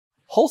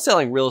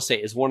Wholesaling real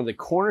estate is one of the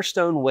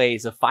cornerstone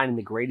ways of finding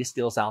the greatest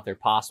deals out there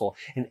possible,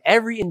 and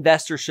every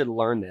investor should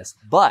learn this.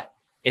 But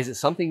is it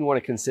something you want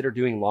to consider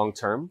doing long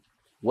term?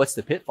 What's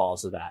the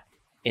pitfalls of that?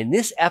 In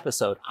this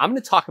episode, I'm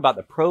going to talk about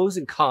the pros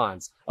and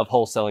cons of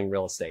wholesaling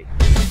real estate.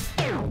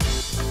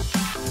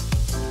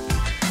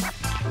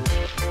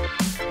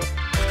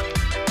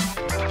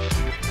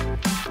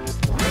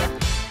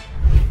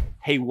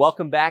 Hey,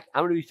 welcome back.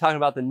 I'm going to be talking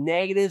about the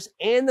negatives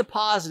and the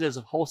positives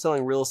of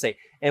wholesaling real estate,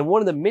 and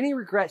one of the many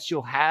regrets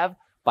you'll have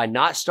by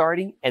not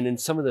starting, and then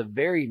some of the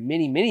very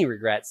many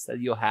regrets that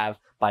you'll have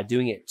by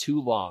doing it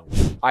too long.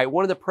 All right,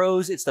 one of the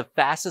pros, it's the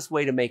fastest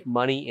way to make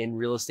money in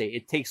real estate.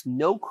 It takes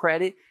no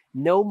credit,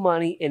 no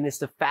money, and it's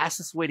the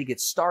fastest way to get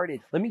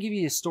started. Let me give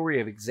you a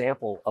story of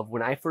example of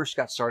when I first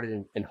got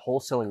started in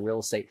wholesaling real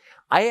estate.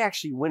 I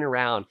actually went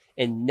around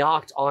and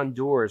knocked on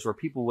doors where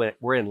people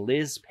were in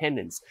Liz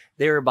pendants.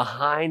 They were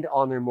behind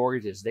on their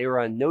mortgages. They were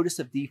on notice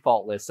of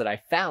default lists that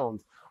I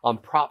found on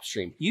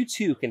PropStream. You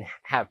too can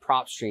have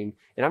PropStream,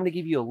 and I'm going to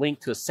give you a link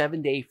to a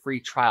 7-day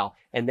free trial,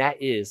 and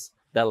that is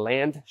the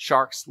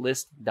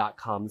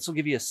landsharkslist.com. This will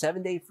give you a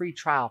 7-day free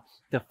trial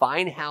to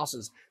find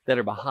houses that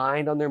are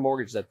behind on their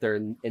mortgage, that they're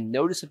in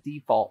notice of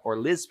default or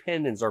Liz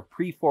pendants or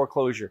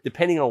pre-foreclosure,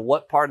 depending on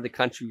what part of the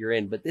country you're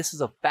in. But this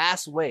is a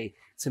fast way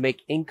to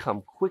make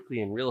income quickly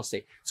in real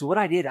estate. So what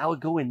I did, I would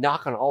go and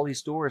knock on all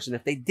these doors, and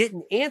if they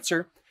didn't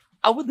answer,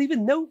 I would leave a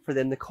note for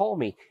them to call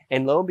me.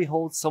 And lo and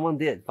behold, someone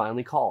did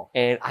finally call.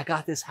 And I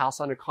got this house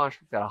under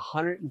contract at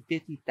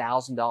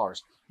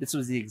 $150,000. This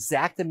was the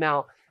exact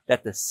amount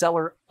that the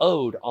seller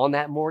owed on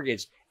that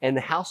mortgage, and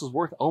the house was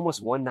worth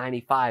almost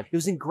 $195,000. It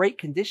was in great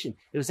condition.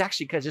 It was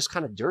actually just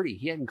kind of dirty.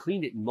 He hadn't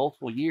cleaned it in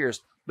multiple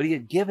years, but he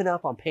had given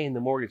up on paying the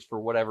mortgage for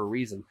whatever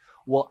reason.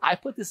 Well, I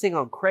put this thing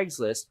on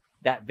Craigslist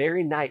that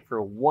very night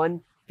for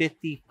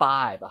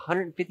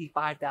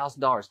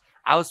 $155,000.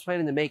 I was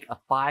planning to make a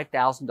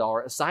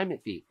 $5,000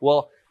 assignment fee.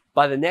 Well,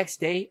 by the next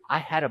day, I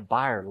had a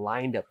buyer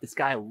lined up. This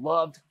guy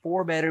loved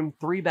 4-bedroom,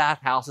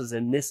 3-bath houses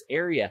in this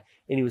area,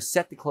 and he was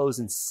set to close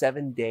in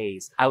 7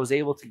 days. I was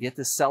able to get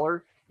the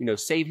seller,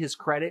 save his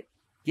credit,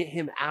 get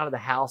him out of the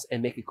house,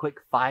 and make a quick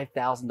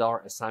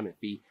 $5,000 assignment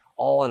fee,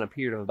 all in a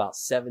period of about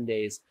 7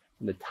 days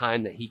from the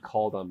time that he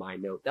called on my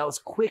note. That was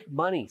quick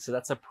money, so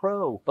that's a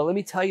pro. But let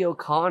me tell you a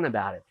con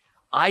about it.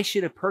 I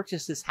should have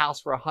purchased this house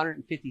for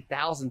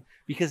 $150,000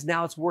 because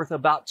now it's worth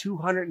about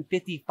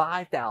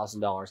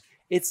 $255,000.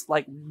 It's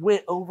like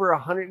went over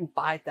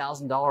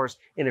 $105,000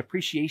 in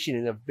appreciation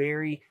in a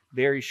very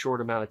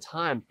short amount of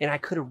time. And I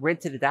could have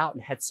rented it out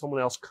and had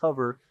someone else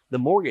cover the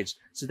mortgage.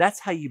 So that's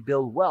how you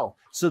build wealth.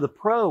 So the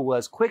pro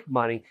was quick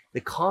money. The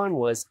con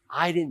was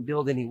I didn't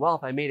build any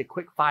wealth. I made a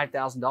quick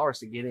 $5,000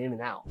 to get in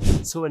and out.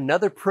 So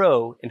another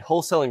pro in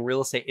wholesaling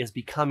real estate is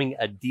becoming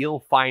a deal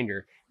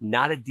finder,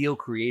 not a deal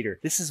creator.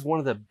 This is one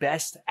of the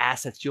best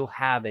assets you'll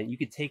have and you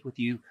could take with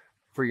you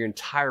for your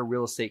entire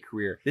real estate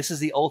career. This is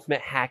the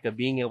ultimate hack of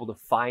being able to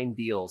find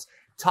deals.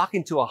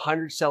 Talking to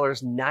 100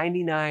 sellers,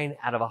 99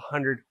 out of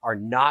 100 are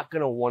not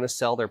going to want to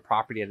sell their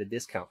property at a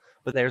discount.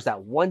 But there's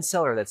that one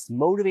seller that's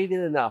motivated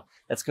enough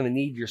that's going to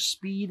need your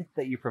speed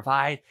that you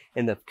provide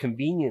and the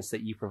convenience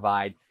that you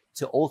provide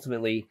to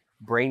ultimately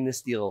bring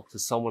this deal to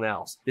someone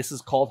else. This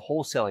is called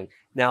wholesaling.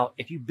 Now,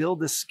 if you build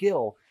this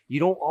skill, you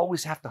don't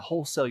always have to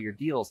wholesale your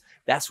deals.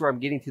 That's where I'm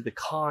getting to the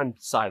con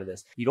side of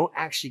this. You don't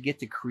actually get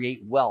to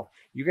create wealth.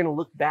 You're going to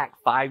look back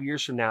 5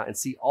 years from now and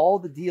see all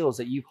the deals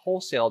that you've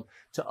wholesaled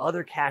to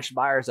other cash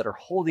buyers that are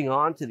holding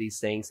on to these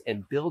things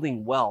and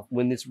building wealth.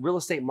 When this real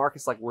estate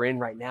markets like we're in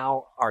right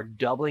now are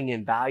doubling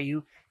in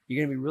value,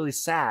 you're going to be really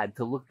sad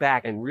to look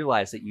back and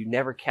realize that you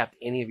never kept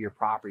any of your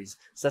properties.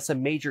 So that's a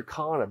major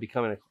con of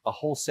becoming a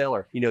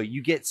wholesaler.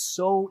 You get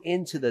so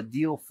into the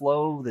deal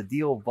flow, the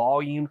deal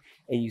volume,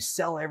 and you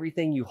sell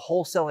everything, you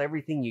wholesale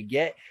everything you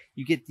get.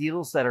 You get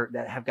deals that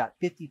have got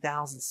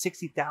 50,000,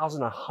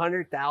 60,000,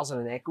 100,000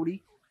 in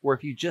equity, where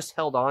if you just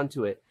held on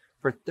to it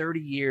for 30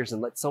 years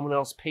and let someone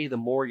else pay the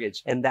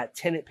mortgage, and that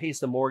tenant pays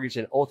the mortgage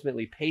and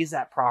ultimately pays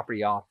that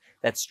property off,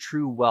 that's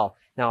true wealth.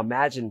 Now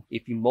imagine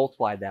if you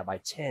multiply that by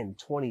 10,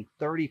 20,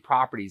 30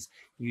 properties,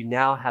 you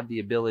now have the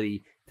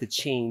ability to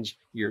change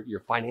your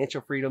financial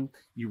freedom.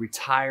 You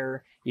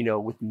retire,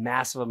 with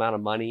massive amount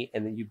of money,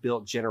 and then you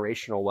build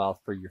generational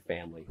wealth for your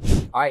family.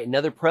 All right,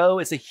 another pro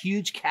is a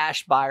huge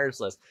cash buyers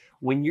list.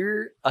 When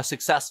you're a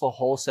successful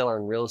wholesaler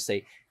in real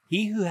estate,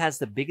 he who has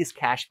the biggest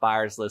cash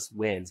buyers list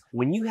wins.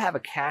 When you have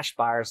a cash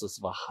buyers list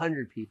of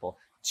 100 people,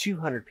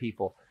 200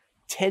 people,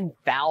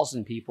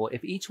 10,000 people,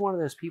 if each one of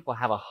those people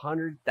have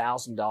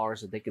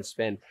 $100,000 that they can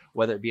spend,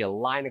 whether it be a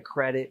line of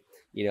credit,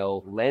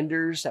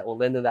 lenders that will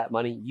lend them that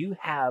money, you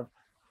have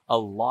a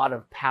lot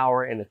of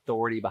power and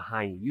authority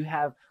behind you. You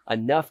have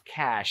enough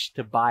cash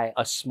to buy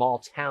a small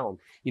town.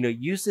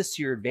 Use this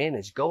to your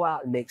advantage. Go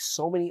out and make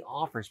so many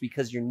offers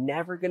because you're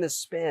never going to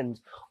spend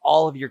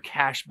all of your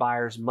cash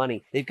buyers'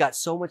 money. They've got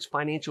so much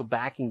financial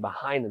backing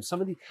behind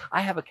them.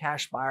 I have a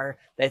cash buyer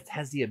that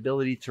has the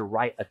ability to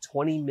write a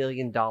 $20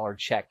 million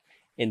check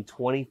in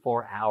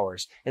 24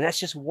 hours. And that's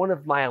just one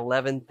of my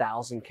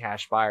 11,000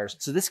 cash buyers.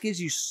 So this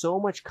gives you so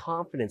much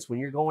confidence when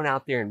you're going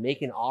out there and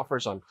making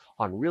offers on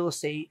real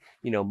estate,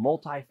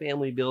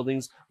 multifamily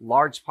buildings,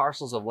 large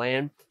parcels of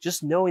land,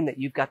 just knowing that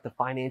you've got the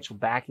financial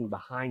backing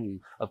behind you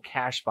of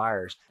cash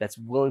buyers that's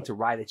willing to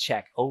write a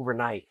check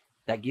overnight.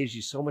 That gives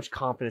you so much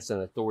confidence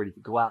and authority to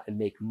go out and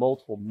make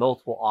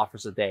multiple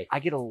offers a day. I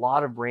get a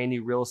lot of brand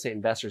new real estate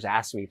investors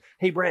asking me,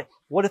 hey, Brent,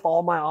 what if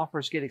all my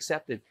offers get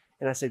accepted?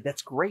 And I say,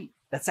 that's great.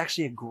 That's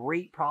actually a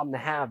great problem to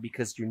have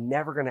because you're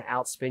never going to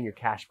outspend your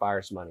cash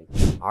buyer's money.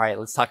 All right,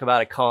 let's talk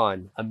about a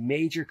con. A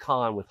major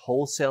con with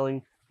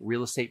wholesaling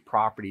real estate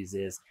properties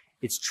is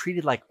it's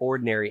treated like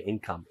ordinary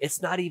income.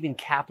 It's not even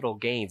capital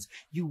gains.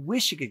 You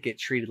wish it could get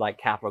treated like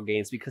capital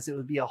gains because it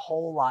would be a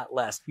whole lot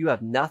less. You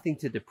have nothing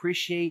to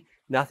depreciate,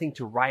 nothing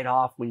to write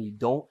off when you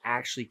don't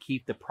actually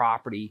keep the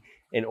property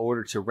in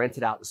order to rent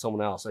it out to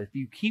someone else. So if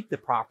you keep the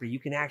property, you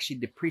can actually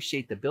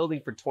depreciate the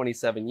building for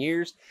 27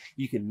 years.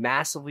 You can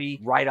massively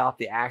write off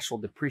the actual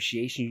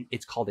depreciation.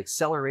 It's called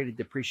accelerated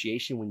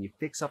depreciation when you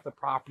fix up the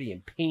property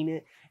and paint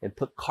it and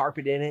put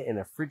carpet in it and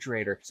a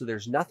refrigerator. So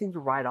there's nothing to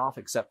write off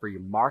except for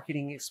your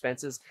marketing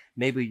expenses,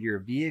 maybe your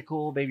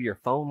vehicle, maybe your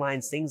phone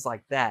lines, things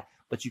like that.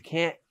 But you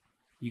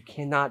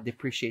cannot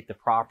depreciate the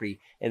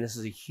property. And this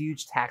is a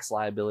huge tax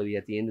liability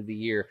at the end of the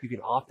year. You can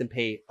often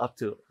pay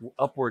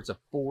upwards of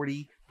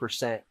 40%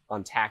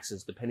 on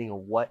taxes, depending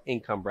on what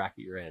income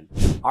bracket you're in.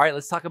 All right,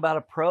 let's talk about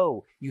a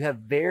pro. You have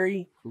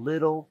very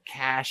little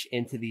cash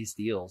into these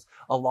deals.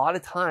 A lot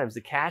of times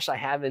the cash I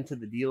have into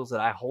the deals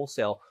that I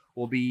wholesale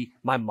will be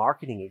my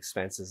marketing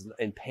expenses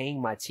and paying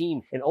my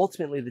team. And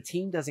ultimately the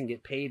team doesn't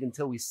get paid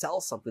until we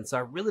sell something. So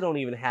I really don't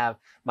even have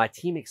my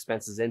team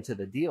expenses into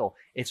the deal.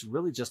 It's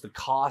really just the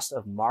cost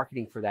of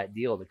marketing for that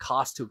deal, the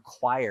cost to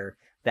acquire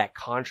that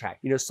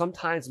contract.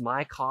 Sometimes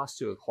my cost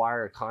to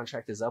acquire a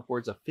contract is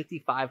upwards of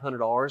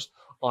 $5,500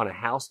 on a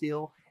house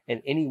deal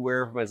and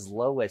anywhere from as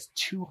low as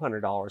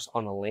 $200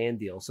 on a land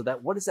deal. So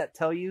what does that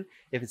tell you?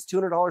 If it's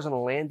 $200 on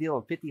a land deal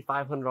and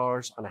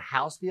 $5,500 on a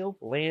house deal,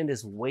 land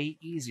is way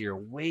easier,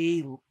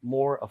 way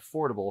more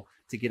affordable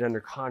to get under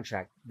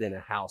contract than a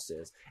house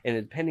is. And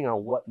depending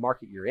on what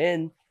market you're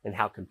in and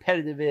how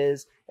competitive it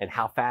is and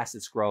how fast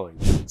it's growing.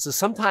 So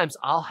sometimes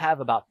I'll have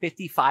about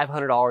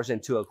 $5,500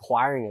 into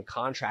acquiring a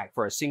contract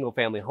for a single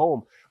family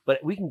home,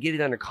 but we can get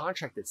it under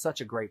contract at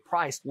such a great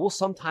price. We'll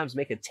sometimes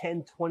make a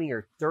 $10,000, $20,000,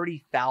 or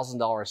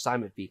 $30,000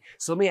 assignment fee.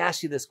 So let me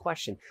ask you this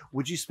question.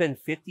 Would you spend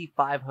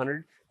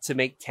 $5,500 to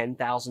make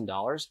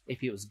 $10,000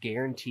 if it was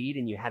guaranteed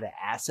and you had an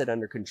asset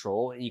under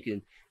control and you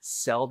can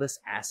sell this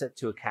asset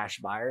to a cash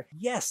buyer?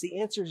 Yes, the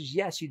answer is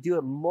yes. You do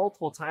it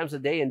multiple times a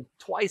day and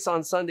twice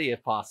on Sunday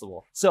if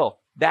possible. So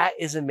that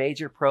is a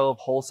major pro of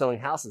wholesaling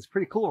houses.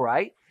 Pretty cool,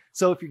 right?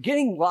 So if you're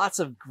getting lots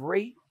of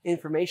great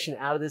information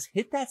out of this,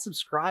 hit that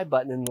subscribe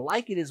button and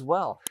like it as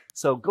well.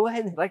 So go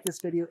ahead and like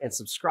this video and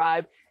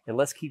subscribe and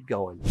let's keep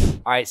going.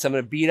 All right, so I'm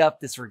going to beat up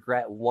this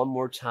regret one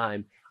more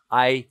time.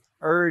 I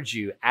urge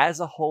you as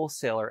a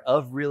wholesaler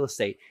of real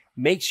estate,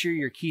 make sure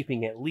you're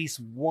keeping at least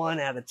 1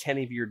 out of 10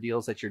 of your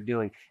deals that you're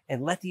doing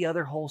and let the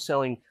other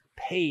wholesaling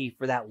pay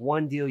for that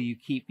one deal you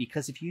keep.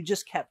 Because if you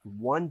just kept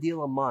one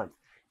deal a month,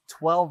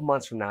 12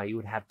 months from now, you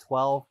would have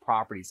 12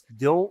 properties.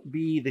 Don't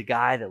be the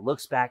guy that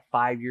looks back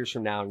 5 years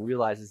from now and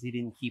realizes he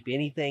didn't keep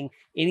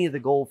any of the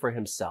gold for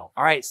himself.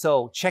 All right,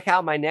 so check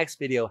out my next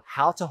video,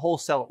 how to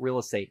wholesale real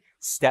estate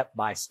step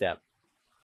by step.